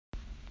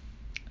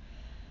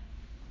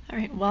All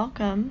right,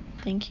 welcome.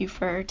 Thank you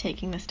for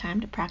taking this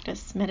time to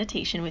practice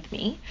meditation with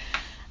me.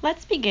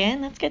 Let's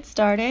begin. Let's get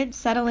started.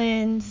 Settle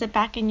in, sit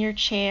back in your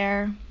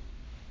chair.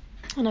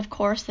 And of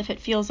course, if it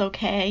feels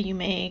okay, you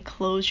may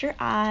close your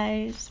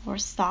eyes or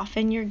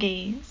soften your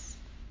gaze.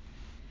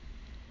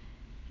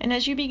 And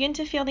as you begin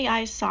to feel the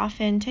eyes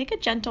soften, take a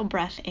gentle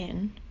breath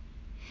in.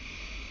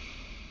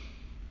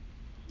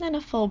 And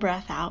a full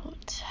breath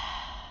out.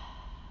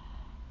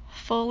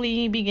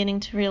 Fully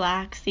beginning to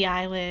relax the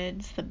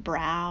eyelids, the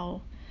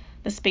brow,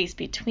 the space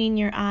between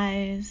your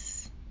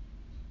eyes,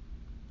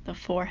 the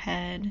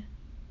forehead.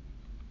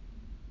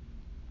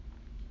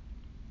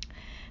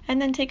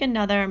 And then take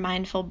another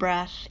mindful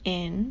breath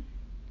in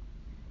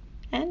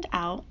and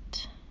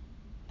out.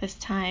 This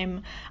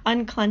time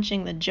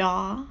unclenching the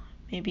jaw,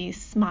 maybe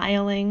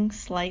smiling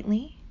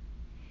slightly.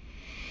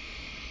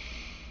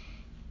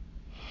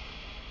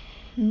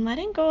 And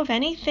letting go of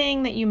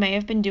anything that you may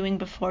have been doing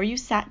before you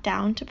sat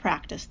down to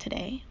practice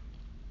today.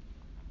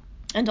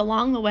 And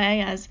along the way,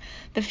 as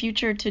the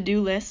future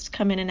to-do lists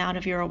come in and out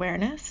of your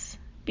awareness,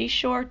 be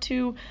sure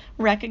to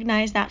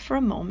recognize that for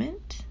a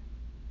moment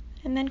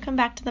and then come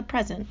back to the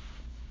present.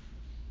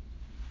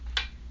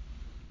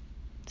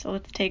 So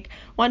let's take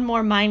one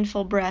more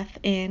mindful breath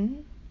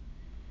in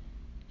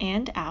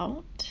and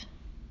out.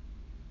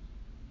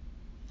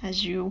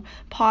 As you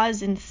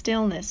pause in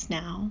stillness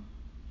now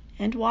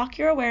and walk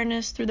your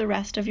awareness through the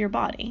rest of your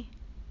body,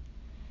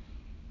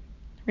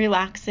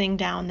 relaxing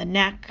down the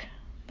neck,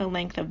 the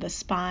length of the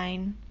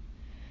spine,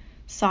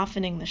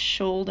 softening the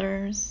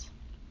shoulders,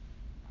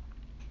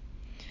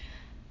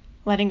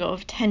 letting go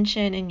of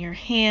tension in your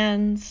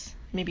hands,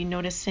 maybe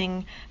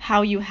noticing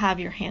how you have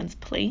your hands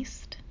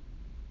placed,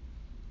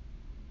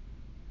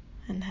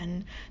 and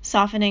then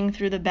softening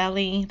through the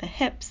belly, the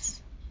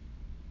hips,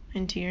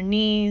 into your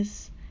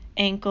knees,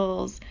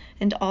 ankles,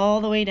 and all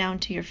the way down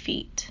to your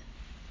feet.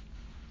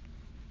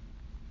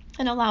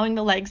 And allowing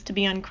the legs to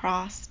be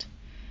uncrossed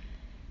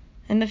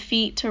and the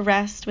feet to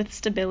rest with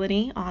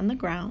stability on the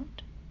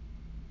ground.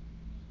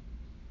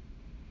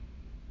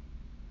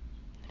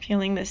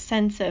 Feeling this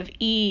sense of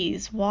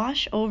ease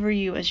wash over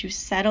you as you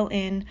settle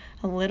in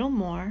a little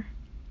more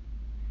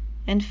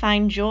and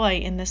find joy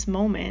in this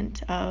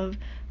moment of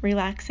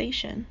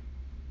relaxation.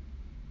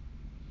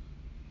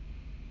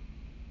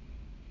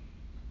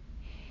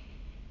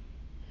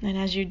 And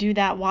as you do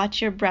that, watch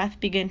your breath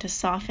begin to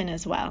soften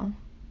as well.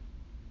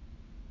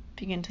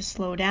 Begin to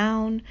slow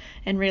down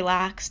and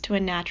relax to a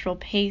natural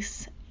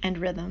pace and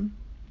rhythm.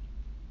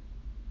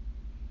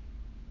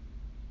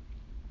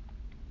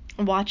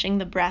 Watching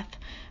the breath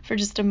for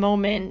just a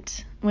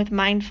moment with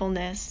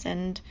mindfulness,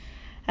 and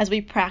as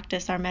we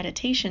practice our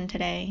meditation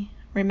today,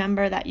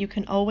 remember that you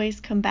can always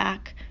come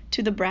back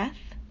to the breath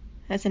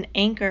as an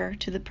anchor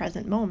to the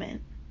present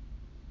moment.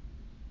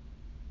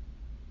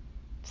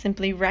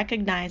 Simply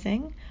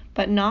recognizing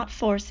but not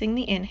forcing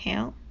the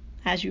inhale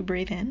as you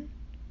breathe in.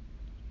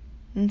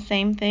 And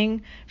same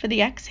thing for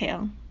the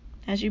exhale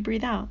as you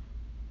breathe out.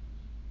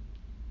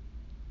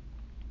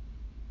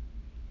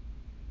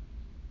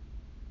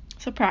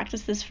 So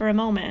practice this for a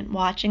moment,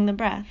 watching the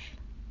breath.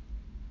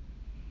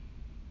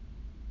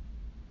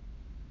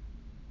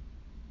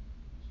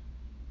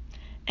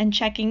 And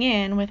checking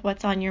in with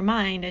what's on your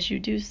mind as you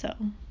do so.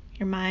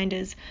 Your mind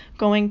is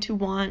going to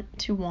want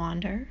to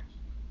wander.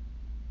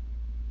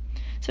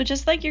 So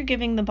just like you're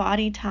giving the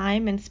body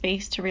time and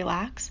space to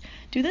relax,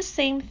 do the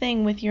same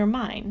thing with your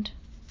mind.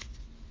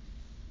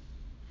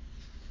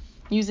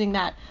 Using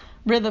that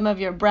rhythm of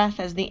your breath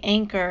as the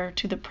anchor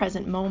to the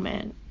present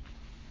moment.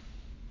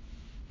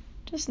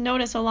 Just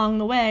notice along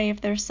the way if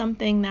there's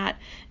something that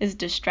is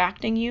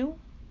distracting you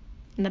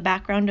in the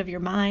background of your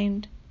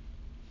mind.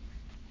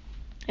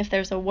 If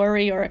there's a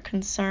worry or a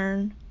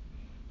concern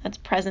that's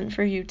present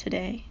for you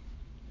today.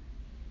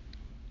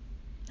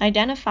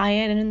 Identify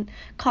it and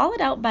call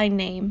it out by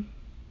name.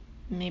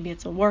 Maybe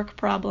it's a work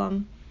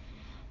problem,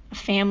 a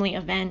family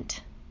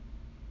event.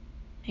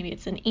 Maybe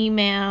it's an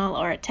email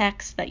or a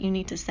text that you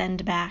need to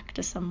send back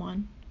to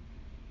someone.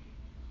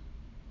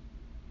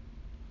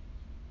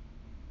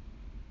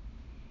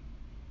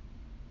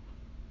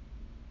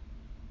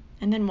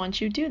 And then once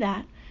you do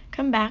that,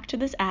 come back to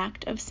this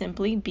act of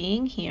simply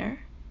being here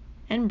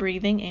and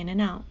breathing in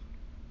and out.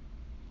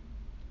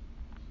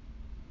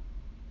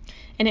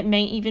 And it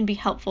may even be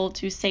helpful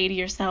to say to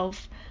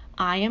yourself,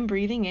 I am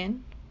breathing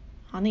in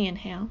on the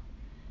inhale,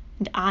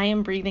 and I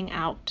am breathing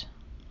out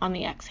on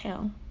the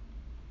exhale.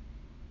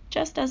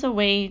 Just as a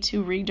way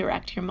to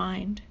redirect your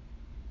mind.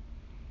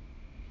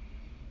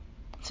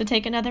 So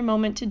take another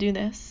moment to do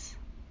this.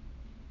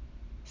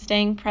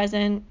 Staying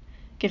present,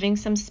 giving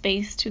some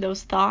space to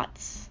those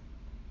thoughts,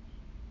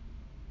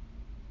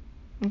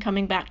 and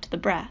coming back to the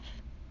breath.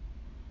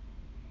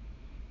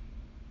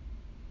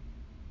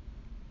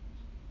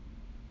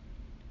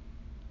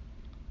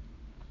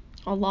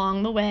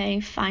 Along the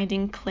way,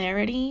 finding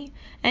clarity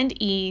and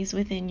ease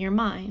within your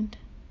mind.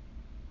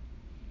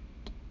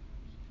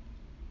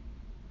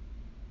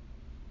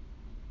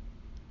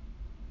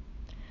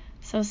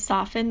 So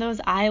soften those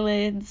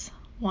eyelids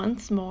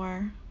once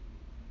more.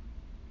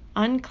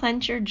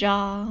 Unclench your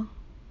jaw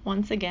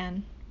once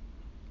again.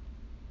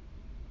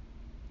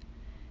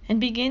 And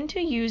begin to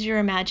use your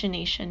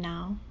imagination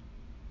now.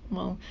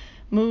 We'll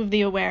move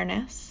the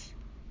awareness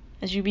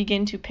as you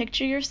begin to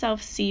picture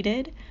yourself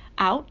seated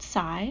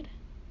outside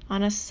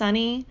on a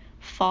sunny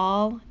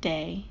fall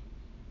day,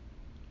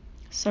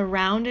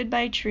 surrounded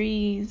by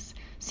trees,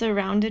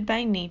 surrounded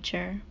by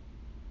nature.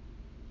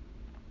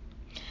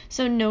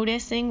 So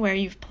noticing where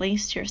you've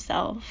placed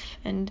yourself,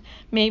 and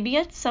maybe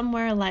it's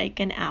somewhere like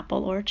an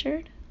apple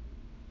orchard.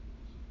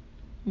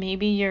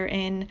 Maybe you're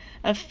in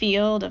a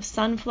field of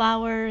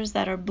sunflowers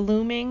that are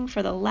blooming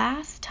for the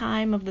last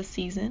time of the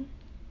season.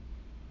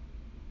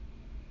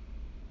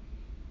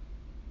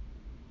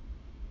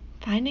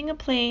 Finding a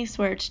place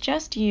where it's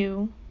just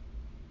you,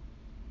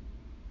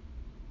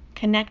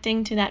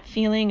 connecting to that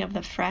feeling of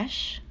the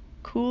fresh,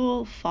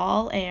 cool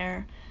fall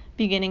air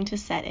beginning to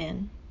set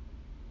in.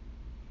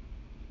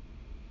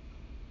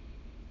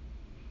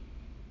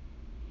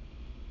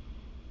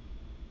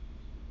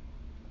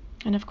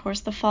 And of course,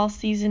 the fall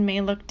season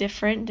may look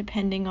different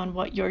depending on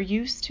what you're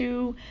used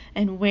to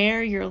and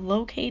where you're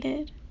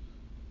located.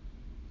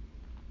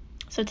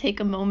 So take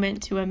a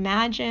moment to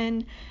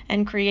imagine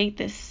and create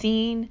this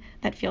scene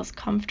that feels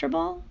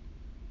comfortable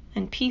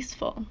and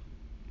peaceful.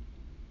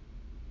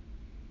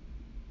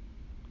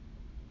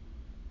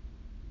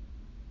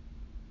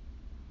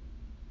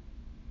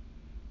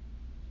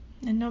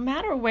 And no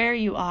matter where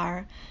you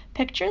are,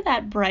 picture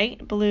that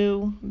bright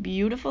blue,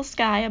 beautiful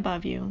sky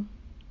above you,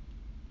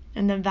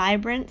 and the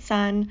vibrant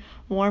sun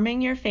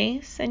warming your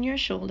face and your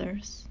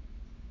shoulders,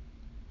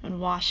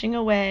 and washing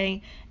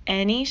away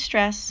any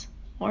stress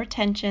or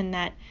tension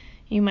that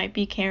you might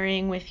be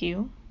carrying with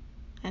you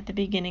at the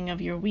beginning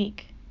of your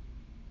week.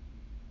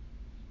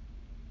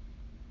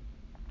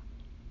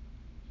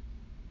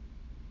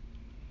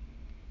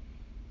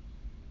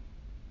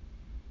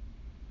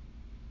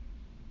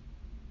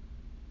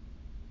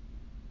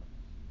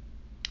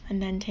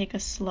 And then take a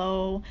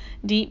slow,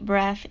 deep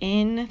breath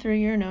in through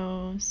your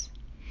nose.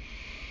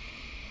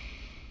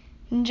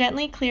 And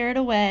gently clear it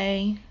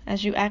away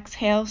as you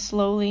exhale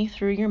slowly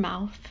through your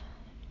mouth.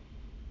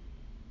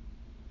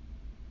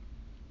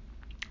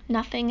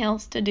 Nothing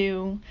else to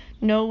do,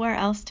 nowhere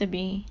else to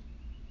be.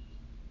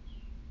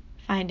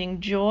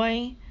 Finding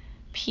joy,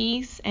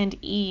 peace, and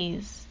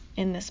ease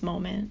in this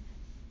moment.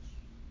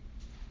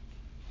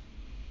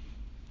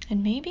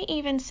 And maybe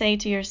even say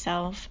to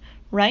yourself,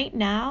 right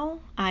now,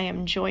 I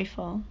am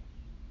joyful.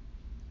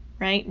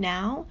 Right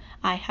now,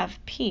 I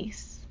have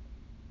peace.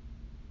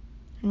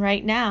 And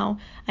right now,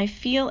 I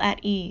feel at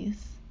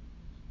ease.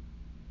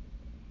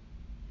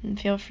 And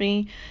feel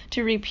free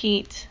to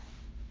repeat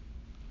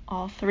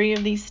all three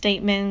of these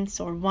statements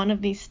or one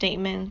of these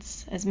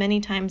statements as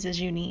many times as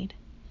you need.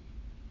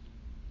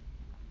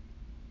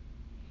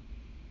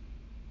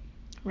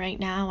 Right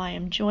now, I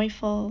am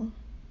joyful.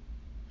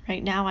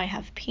 Right now, I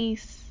have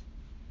peace.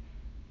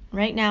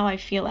 Right now, I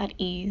feel at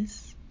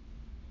ease.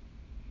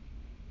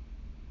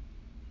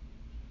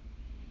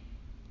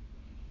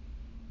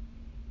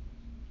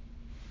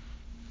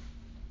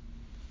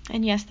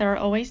 And yes, there are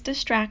always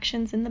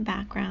distractions in the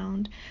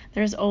background.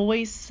 There's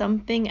always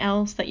something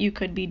else that you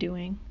could be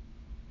doing.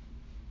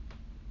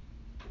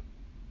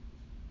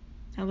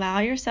 Allow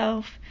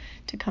yourself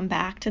to come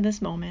back to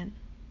this moment.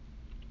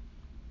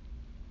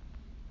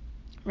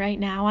 Right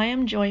now, I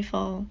am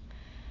joyful.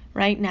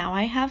 Right now,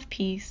 I have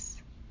peace.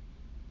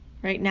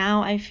 Right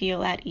now, I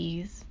feel at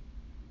ease.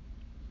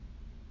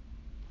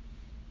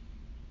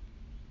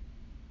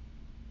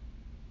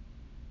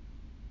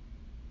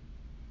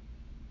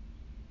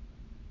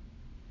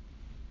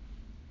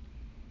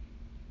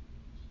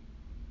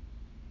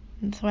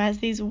 And so as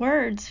these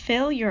words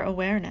fill your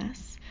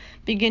awareness,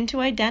 begin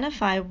to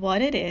identify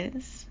what it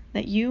is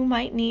that you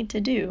might need to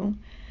do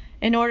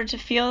in order to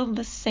feel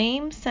the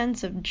same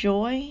sense of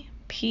joy,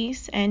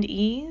 peace, and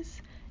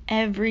ease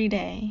every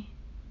day.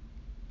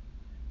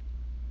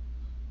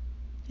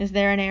 Is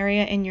there an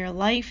area in your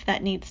life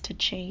that needs to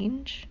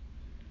change?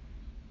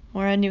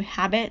 Or a new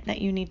habit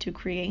that you need to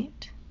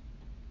create?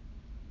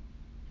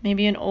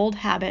 Maybe an old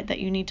habit that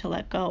you need to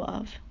let go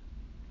of.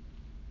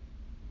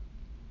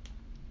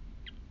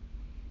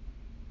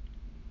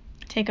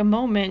 Take a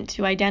moment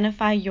to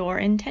identify your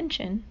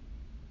intention.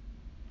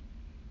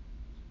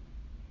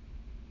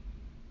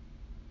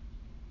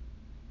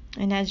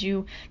 And as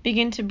you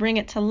begin to bring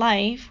it to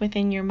life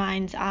within your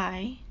mind's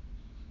eye,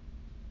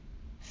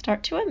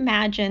 start to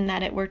imagine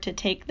that it were to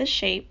take the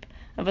shape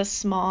of a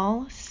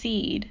small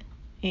seed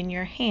in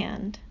your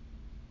hand.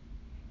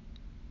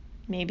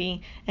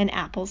 Maybe an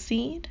apple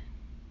seed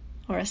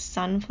or a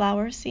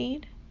sunflower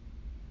seed.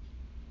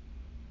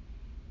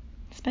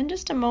 Spend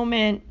just a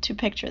moment to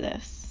picture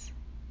this.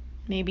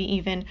 Maybe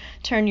even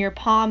turn your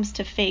palms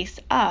to face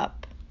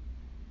up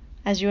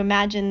as you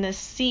imagine this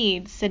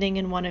seed sitting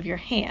in one of your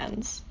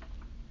hands.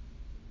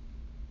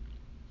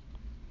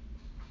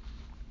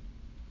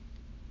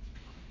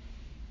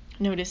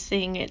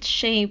 Noticing its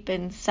shape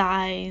and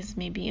size,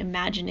 maybe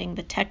imagining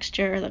the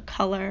texture, the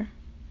color.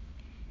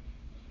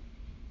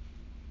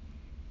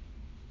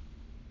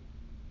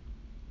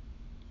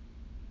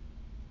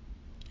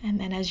 And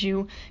then as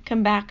you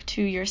come back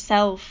to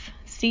yourself,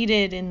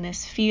 seated in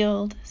this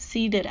field,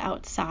 seated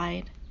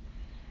outside,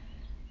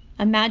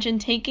 imagine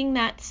taking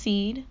that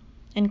seed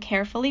and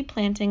carefully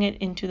planting it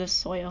into the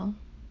soil,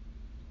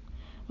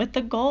 with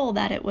the goal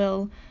that it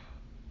will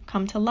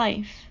come to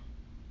life,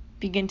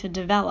 begin to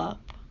develop,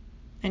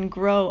 and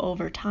grow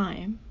over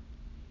time.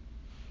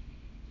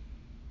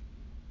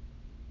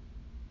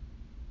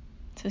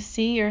 So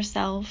see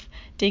yourself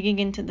digging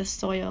into the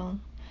soil,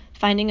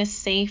 finding a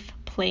safe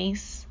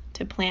place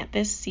to plant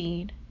this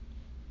seed,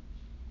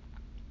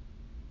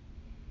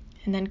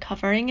 and then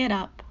covering it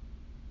up.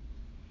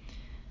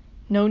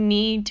 No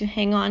need to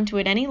hang on to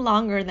it any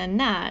longer than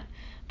that,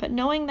 but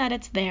knowing that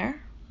it's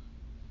there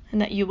and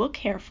that you will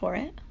care for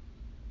it.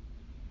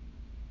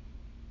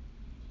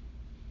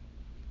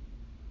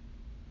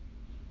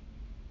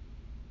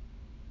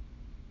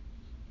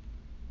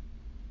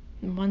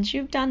 And once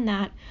you've done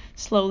that,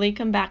 slowly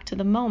come back to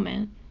the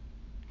moment.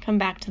 Come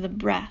back to the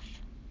breath.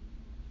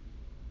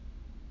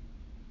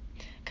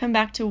 Come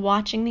back to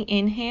watching the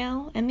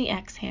inhale and the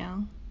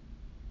exhale.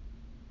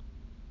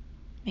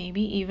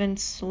 Maybe even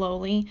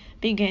slowly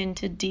begin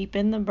to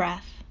deepen the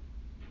breath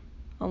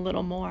a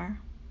little more.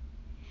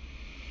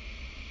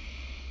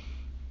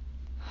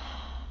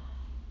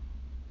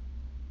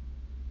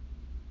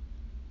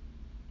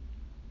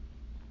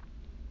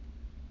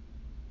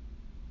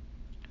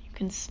 You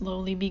can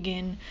slowly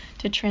begin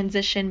to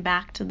transition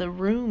back to the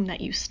room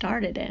that you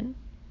started in,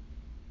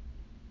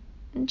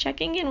 and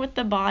checking in with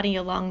the body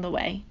along the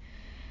way.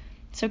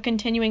 So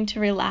continuing to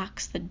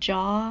relax the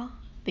jaw,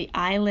 the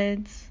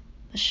eyelids,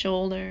 the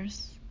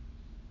shoulders,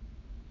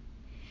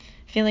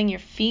 feeling your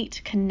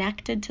feet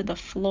connected to the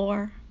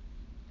floor,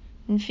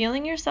 and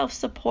feeling yourself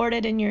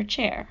supported in your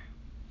chair.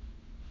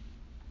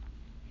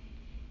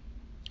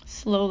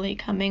 Slowly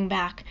coming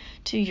back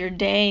to your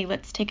day,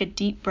 let's take a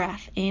deep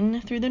breath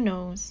in through the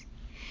nose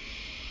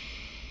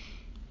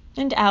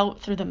and out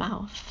through the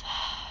mouth.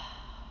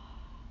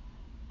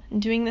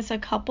 And doing this a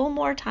couple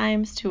more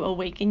times to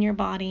awaken your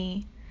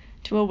body,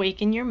 to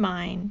awaken your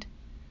mind,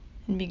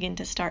 and begin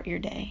to start your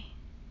day.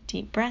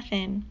 Deep breath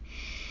in,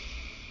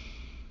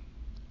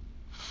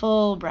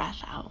 full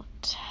breath out.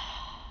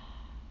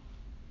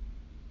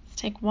 Let's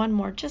take one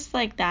more just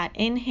like that.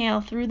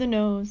 Inhale through the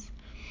nose,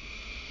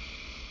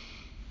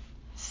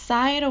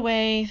 sigh it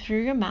away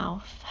through your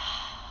mouth.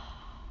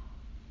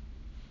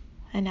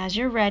 And as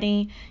you're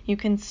ready, you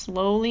can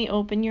slowly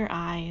open your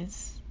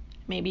eyes.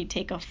 Maybe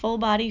take a full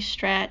body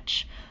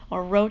stretch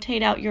or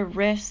rotate out your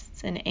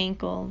wrists and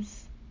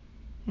ankles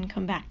and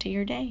come back to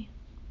your day.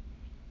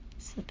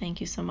 So thank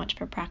you so much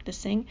for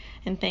practicing,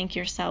 and thank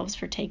yourselves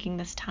for taking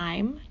this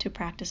time to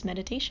practice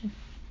meditation.